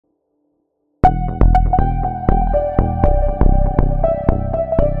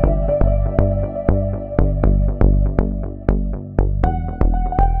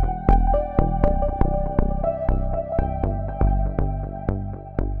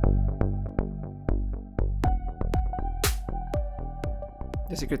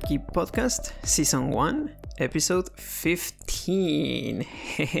The Secret Key Podcast, Season 1, Episode 15.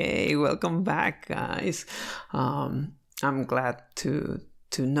 Hey, welcome back, guys. I'm glad to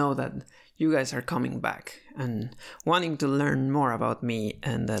know that you guys are coming back and wanting to learn more about me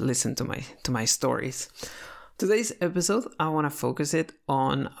and listen to my stories. Today's episode, I want to focus it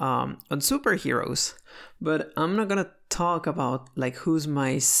on superheroes, but I'm not gonna talk about like who's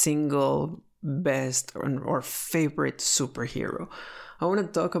my single best or favorite superhero. I want to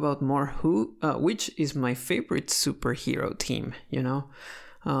talk about more which is my favorite superhero team, you know?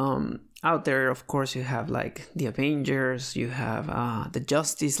 Out there, of course, you have like the Avengers, you have the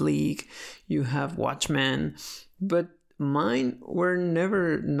Justice League, you have Watchmen, but mine were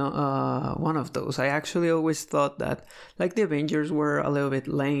never one of those. I actually always thought that like the Avengers were a little bit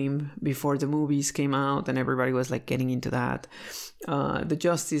lame before the movies came out and everybody was like getting into that. The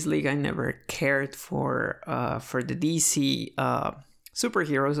Justice League, I never cared for the DC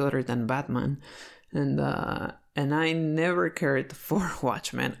superheroes other than Batman, and I never cared for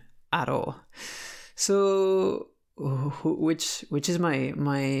Watchmen at all. So which is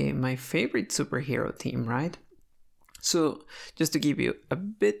my favorite superhero team, right? So just to give you a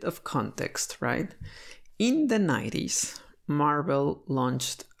bit of context, right? In the 90s, Marvel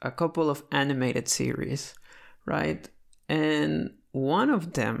launched a couple of animated series, right? And one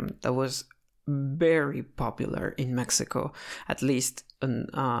of them that was very popular in Mexico, at least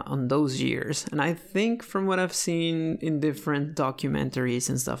on those years. And I think from what I've seen in different documentaries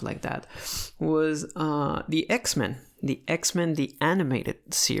and stuff like that, was the X-Men, the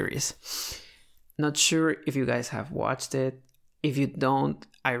animated series. Not sure if you guys have watched it. If you don't,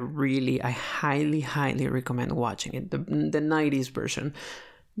 I highly recommend watching it. The 90s version.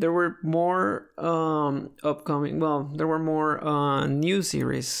 There were more there were more new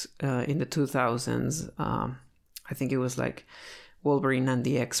series in the 2000s. I think it was like Wolverine and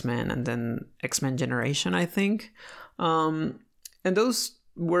the X-Men, and then X-Men Generation, I think. And those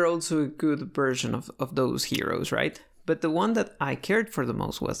were also a good version of those heroes, right? But the one that I cared for the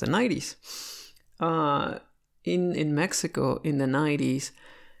most was the 90s. In Mexico, in the 90s,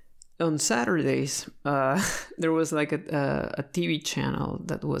 on Saturdays, there was like a TV channel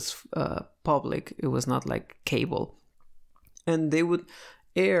that was public. It was not like cable. And they would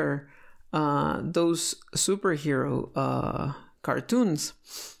air those superhero cartoons.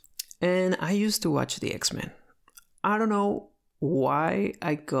 And I used to watch the X-Men. I don't know why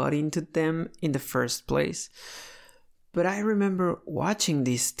I got into them in the first place, but I remember watching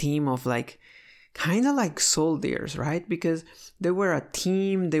this team of like kind of like soldiers, right? Because they were a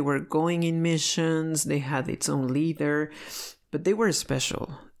team, they were going in missions, they had its own leader, but they were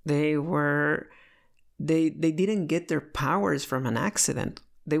special. They didn't get their powers from an accident.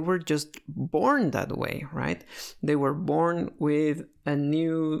 They were just born that way, right? They were born with a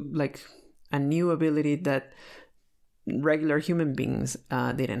new ability that regular human beings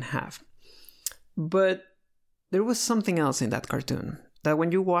didn't have. But there was something else in that cartoon that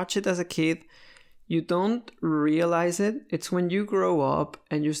when you watch it as a kid, you don't realize it. It's when you grow up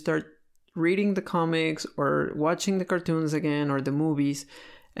and you start reading the comics or watching the cartoons again or the movies,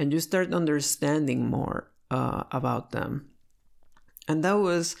 and you start understanding more about them. And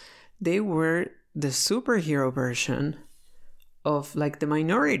they were the superhero version of like the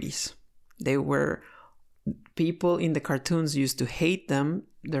minorities. They were people in the cartoons used to hate them.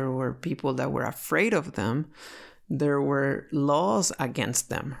 There were people that were afraid of them. There were laws against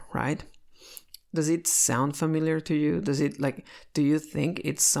them, right? Does it sound familiar to you? Do you think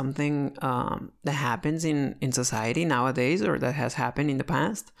it's something that happens in society nowadays or that has happened in the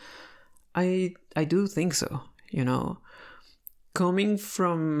past? I do think so, you know. Coming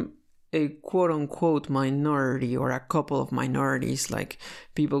from a quote-unquote minority or a couple of minorities, like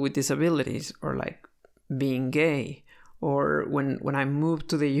people with disabilities or like being gay, or when I moved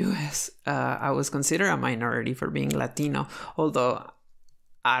to the US, I was considered a minority for being Latino, although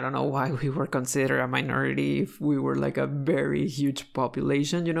I don't know why we were considered a minority if we were like a very huge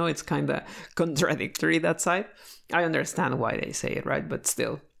population. You know, it's kind of contradictory, that side. I understand why they say it, right? But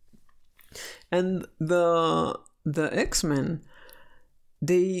still. And the X-Men,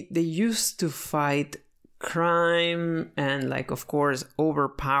 they used to fight crime and like, of course,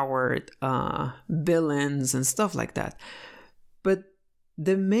 overpowered villains and stuff like that. But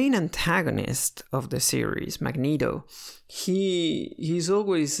the main antagonist of the series, Magneto, he's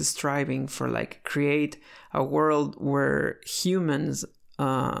always striving for like create a world where humans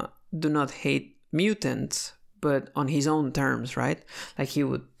do not hate mutants, but on his own terms, right? Like he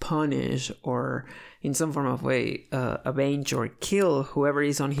would punish or in some form of way avenge or kill whoever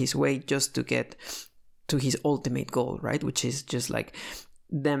is on his way just to get to his ultimate goal, right? Which is just like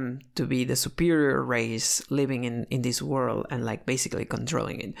them to be the superior race living in this world and like basically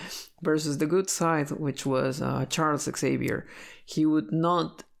controlling it, versus the good side, which was Charles Xavier. He would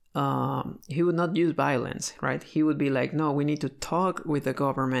not use violence, right? He would be like, no, we need to talk with the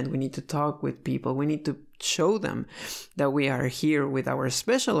government, we need to talk with people, we need to show them that we are here with our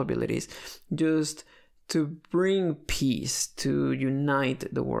special abilities just to bring peace, to unite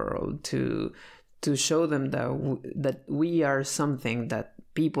the world, to show them that we are something that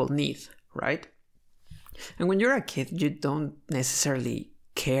people need, right? And when you're a kid, you don't necessarily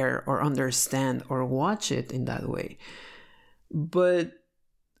care or understand or watch it in that way. But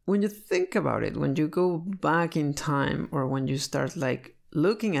when you think about it, when you go back in time, or when you start like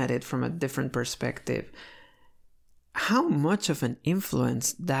looking at it from a different perspective, how much of an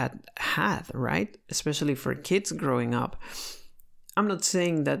influence that had, right? Especially for kids growing up. I'm not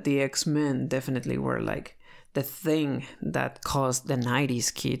saying that the X-Men definitely were like the thing that caused the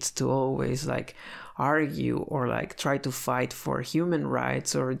 90s kids to always like argue or like try to fight for human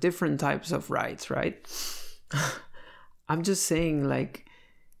rights or different types of rights, right? I'm just saying, like,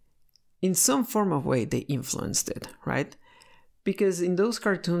 in some form of way they influenced it, right? Because in those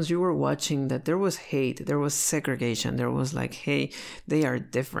cartoons you were watching that there was hate, there was segregation, there was like, hey, they are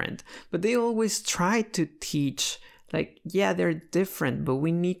different. But they always tried to teach like, yeah, they're different, but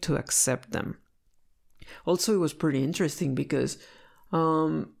we need to accept them. Also, it was pretty interesting because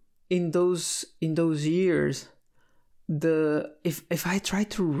in those years, if I try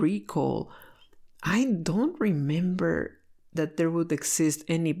to recall, I don't remember that there would exist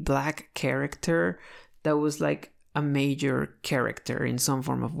any black character that was like a major character in some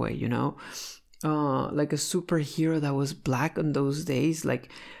form of way, you know? Like a superhero that was black in those days,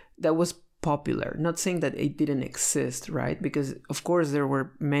 like that was popular. Not saying that it didn't exist, right? Because of course there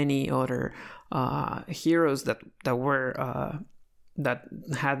were many other heroes that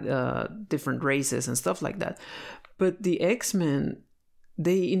had different races and stuff like that. But the X-Men,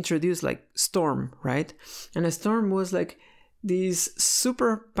 they introduced like Storm, right? And a Storm was like this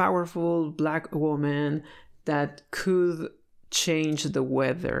super powerful black woman that could change the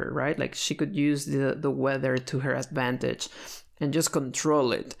weather, right? Like she could use the weather to her advantage and just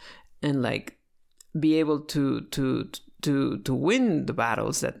control it and like be able to win the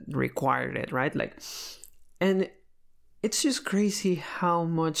battles that required it, right? Like, and it's just crazy how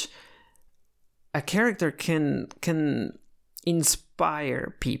much a character can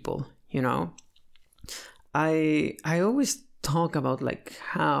inspire people, you know? I always talk about like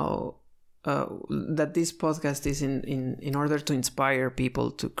how that this podcast is in order to inspire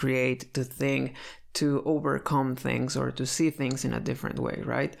people to create, to think, to overcome things, or to see things in a different way,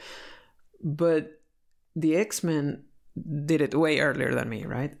 right? But the X-Men did it way earlier than me,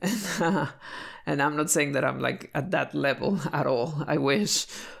 right? And I'm not saying that I'm like at that level at all. I wish.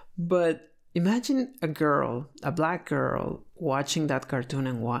 But imagine a black girl, watching that cartoon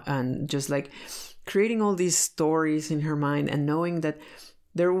and just like creating all these stories in her mind and knowing that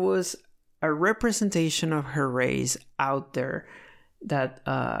there was a representation of her race out there that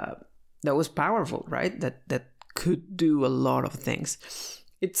was powerful, right? That could do a lot of things.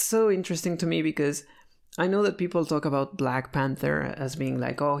 It's so interesting to me because I know that people talk about Black Panther as being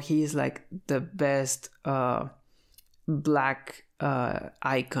like, oh, he's like the best black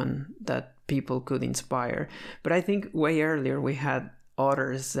icon that people could inspire. But I think way earlier we had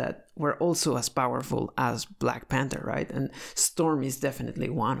others that were also as powerful as Black Panther, right? And Storm is definitely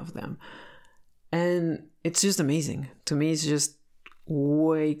one of them. And it's just amazing. To me, it's just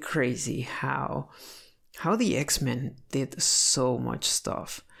way crazy how the X-Men did so much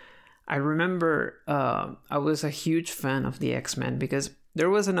stuff. I remember I was a huge fan of the X-Men because there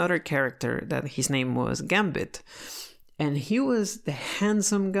was another character that his name was Gambit. And he was the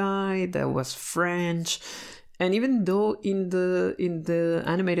handsome guy that was French. And even though in the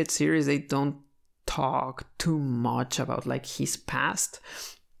animated series they don't talk too much about like his past,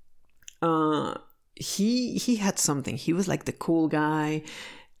 he had something. He was like the cool guy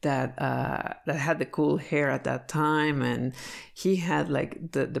that had the cool hair at that time, and he had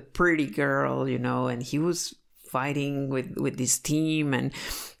like the pretty girl, you know, and he was fighting with this team, and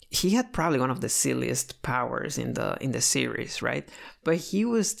he had probably one of the silliest powers in the series, right? But he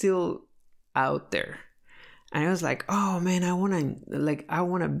was still out there. And I was like, oh man, I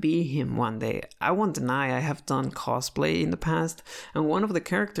wanna be him one day. I won't deny I have done cosplay in the past, and one of the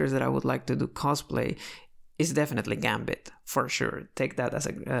characters that I would like to do cosplay is definitely Gambit, for sure. Take that as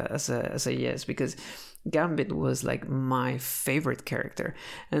a yes, because Gambit was like my favorite character.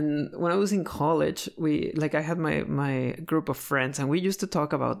 And when I was in college, I had my group of friends, and we used to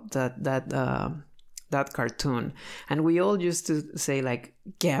talk about that that cartoon, and we all used to say like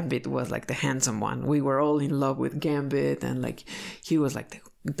Gambit was like the handsome one. We were all in love with Gambit, and like he was like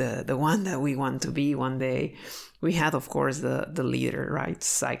the one that we want to be one day. We had, of course, the leader, right,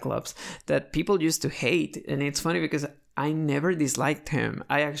 Cyclops, that people used to hate, and it's funny because I never disliked him.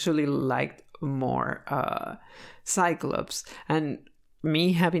 I actually liked more Cyclops. And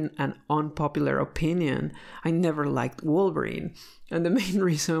me having an unpopular opinion, I never liked Wolverine. And the main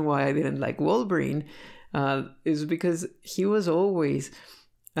reason why I didn't like Wolverine is because he was always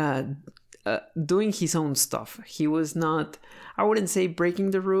doing his own stuff. He was not, I wouldn't say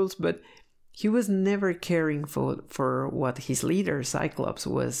breaking the rules, but he was never caring for what his leader, Cyclops,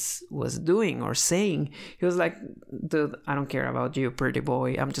 was doing or saying. He was like, dude, I don't care about you, pretty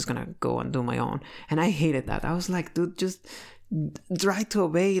boy. I'm just going to go and do my own. And I hated that. I was like, dude, just try to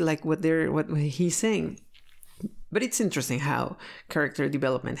obey like what he's saying. But it's interesting how character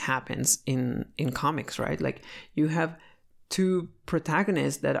development happens in comics, right? Like you have two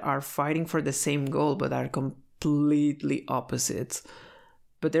protagonists that are fighting for the same goal, but are completely opposites.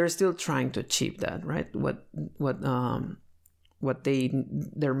 But they're still trying to achieve that, right? What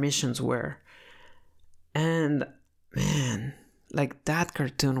their missions were. And man, like that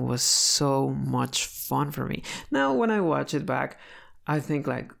cartoon was so much fun for me. Now when I watch it back, I think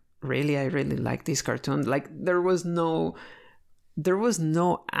like, really, I really like this cartoon. Like there was no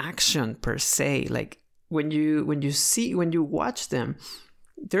action per se. Like when you watch them,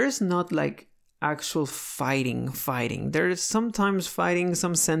 there's not like actual fighting. There's sometimes fighting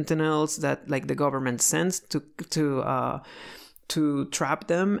some sentinels that like the government sends to trap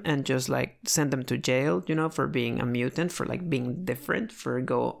them and just like send them to jail, for being a mutant, for like being different, for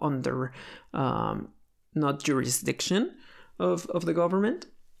go under not jurisdiction of the government.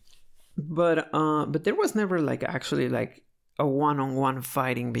 But there was never like actually like a one-on-one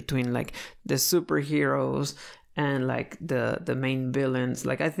fighting between like the superheroes and like the main villains.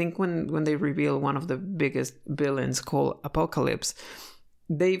 Like I think when they reveal one of the biggest villains called Apocalypse,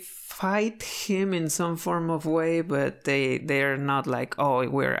 they fight him in some form of way, but they're not like, oh,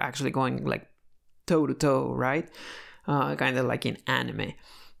 we're actually going like toe to toe, right? Kind of like in anime.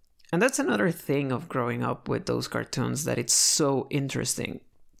 And that's another thing of growing up with those cartoons, that it's so interesting.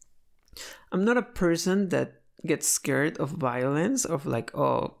 I'm not a person that gets scared of violence, of like,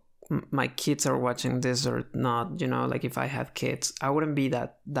 oh, my kids are watching this or not, like if I have kids, I wouldn't be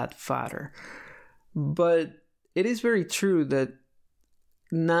that father. But it is very true that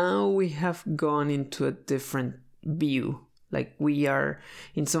now we have gone into a different view. Like we are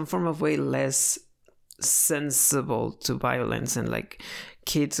in some form of way less sensible to violence, and like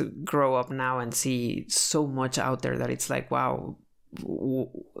kids grow up now and see so much out there that it's like, wow,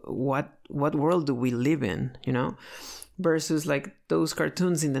 what world do we live in, versus like those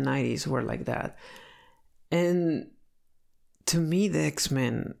cartoons in the 90s were like that. And to me, the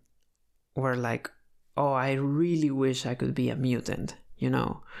X-Men were like, oh, I really wish I could be a mutant,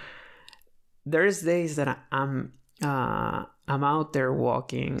 There's days that I'm out there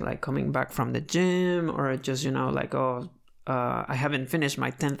walking, like coming back from the gym, or just, like, I haven't finished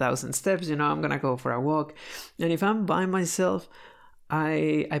my 10,000 steps, I'm gonna go for a walk. And if I'm by myself,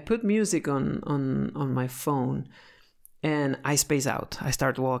 I put music on my phone and I space out. I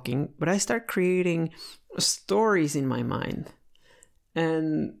start walking, but I start creating stories in my mind.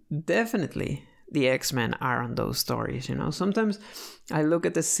 And definitely the X-Men are on those stories, Sometimes I look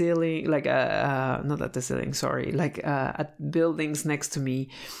at the ceiling, like, not at the ceiling, sorry, like at buildings next to me,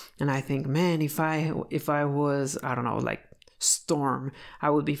 and I think, man, if I was, I don't know, like Storm,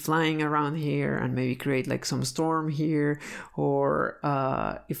 I would be flying around here and maybe create like some storm here. Or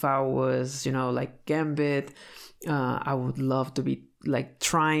if I was, like Gambit, I would love to be like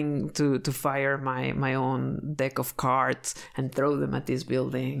trying to fire my own deck of cards and throw them at this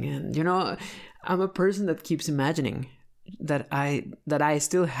building. And I'm a person that keeps imagining that I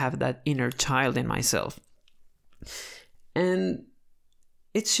still have that inner child in myself. And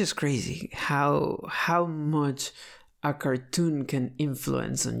it's just crazy how much a cartoon can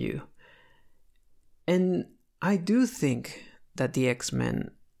influence on you. And I do think that the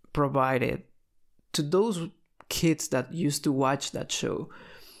X-Men provided to those kids that used to watch that show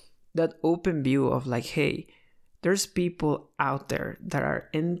that open view of like, hey, there's people out there that are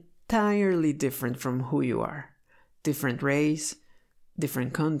entirely different from who you are. Different race,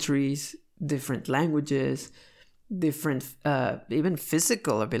 different countries, different languages, different even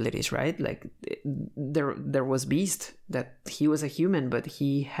physical abilities, right? Like there was Beast, that he was a human, but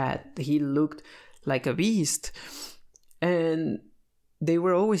he looked like a beast. And they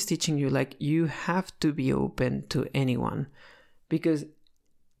were always teaching you, like, you have to be open to anyone, because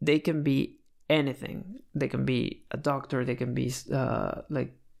they can be anything. They can be a doctor, they can be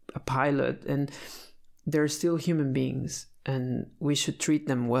like a pilot, and they're still human beings, and we should treat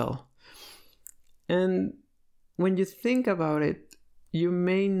them well. And when you think about it, you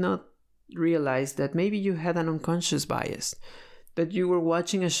may not realize that maybe you had an unconscious bias, that you were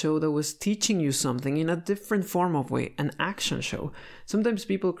watching a show that was teaching you something in a different form of way, an action show. Sometimes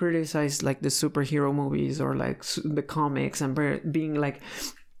people criticize like the superhero movies or like the comics and being like,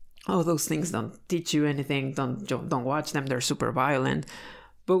 oh, those things don't teach you anything, don't watch them, they're super violent.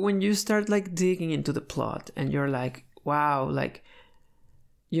 But when you start like digging into the plot and you're like, wow, like,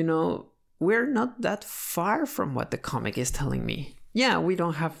 you know, we're not that far from what the comic is telling me. Yeah, we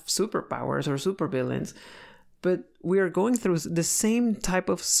don't have superpowers or supervillains, but we are going through the same type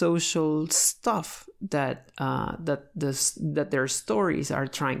of social stuff that their stories are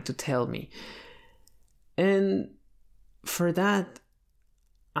trying to tell me. And for that,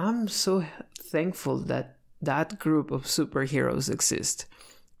 I'm so thankful that that group of superheroes exist,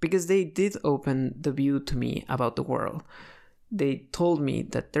 because they did open the view to me about the world. They told me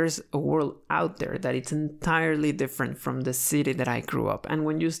that there's a world out there that it's entirely different from the city that I grew up. And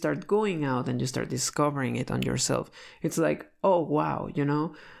when you start going out and you start discovering it on yourself, it's like, oh, wow, you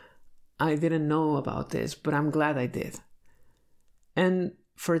know, I didn't know about this, but I'm glad I did. And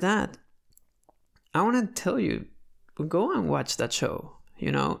for that, I want to tell you, go and watch that show.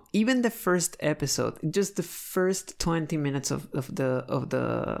 You know, even the first episode, just the first 20 minutes of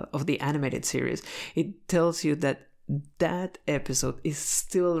the animated series, it tells you that episode is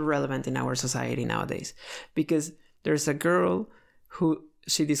still relevant in our society nowadays, because there's a girl who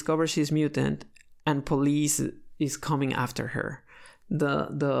she discovers she's mutant and police is coming after her.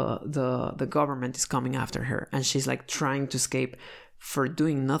 The government is coming after her, and she's like trying to escape for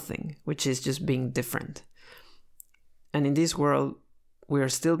doing nothing, which is just being different. And in this world, we are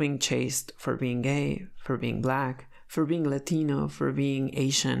still being chased for being gay, for being black, for being Latino, for being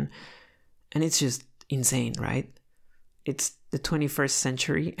Asian. And it's just insane, right? It's the 21st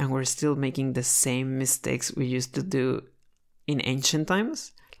century and we're still making the same mistakes we used to do in ancient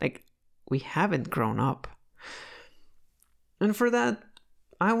times. Like, we haven't grown up. And for that,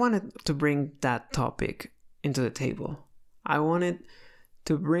 I wanted to bring that topic into the table. I wanted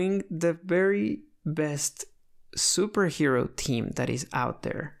to bring the very best superhero team that is out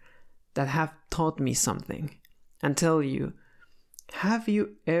there that have taught me something, and tell you, have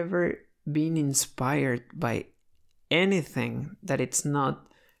you ever been inspired by anything that it's not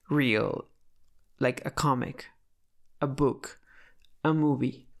real, like a comic, a book, a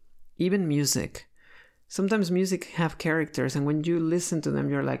movie, even music? Sometimes music have characters, and when you listen to them,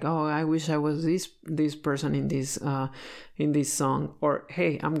 you're like, oh, I wish I was this person in this song, or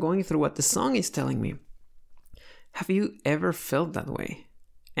hey, I'm going through what the song is telling me. Have you ever felt that way?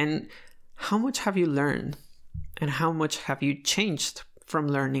 And how much have you learned? And how much have you changed from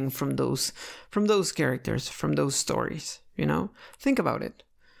learning from those characters, from those stories? You know, think about it.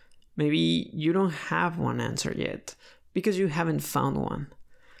 Maybe you don't have one answer yet because you haven't found one.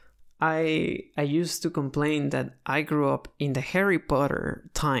 I used to complain that I grew up in the Harry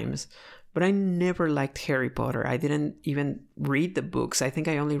Potter times, but I never liked Harry Potter. I didn't even read the books. I think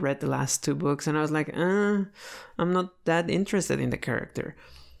I only read the last 2 books, and I was like, I'm not that interested in the character.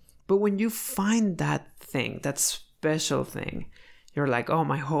 But when you find that thing, that special thing, you're like, oh,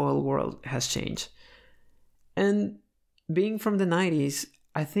 my whole world has changed. And being from the 90s,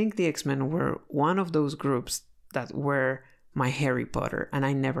 I think the X-Men were one of those groups that were my Harry Potter, and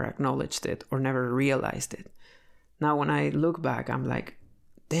I never acknowledged it or never realized it. Now, when I look back, I'm like,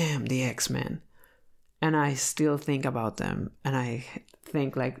 damn, the X-Men. And I still think about them, and I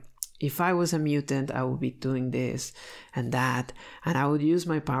think like, if I was a mutant, I would be doing this and that, and I would use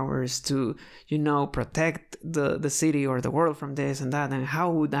my powers to, you know, protect the city or the world from this and that. And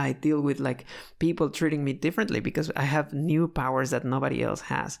how would I deal with like people treating me differently because I have new powers that nobody else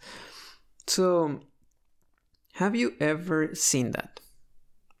has? So, have you ever seen that?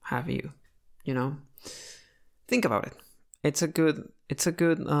 Have you? You know, think about it. It's a good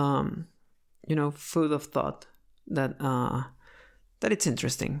you know, food of thought that it's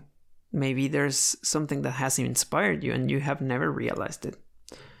interesting. Maybe there's something that has inspired you and you have never realized it.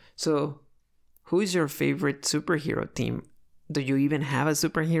 So, who is your favorite superhero team? Do you even have a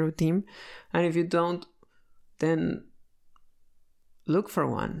superhero team? And if you don't, then look for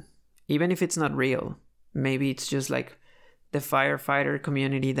one. Even if it's not real. Maybe it's just like the firefighter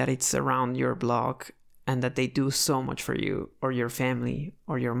community that it's around your block, and that they do so much for you or your family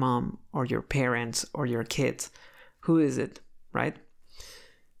or your mom or your parents or your kids. Who is it, right?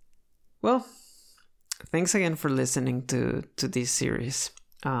 Well, thanks again for listening to this series.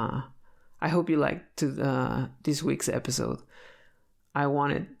 I I hope you liked this week's episode. I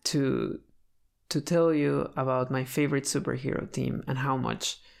wanted to tell you about my favorite superhero team and how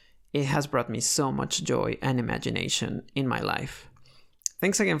much it has brought me so much joy and imagination in my life.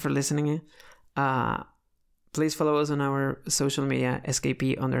 Thanks again for listening. Please follow us on our social media,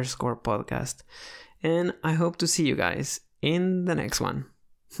 SKP_podcast. And I hope to see you guys in the next one.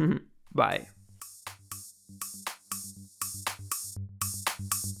 Bye.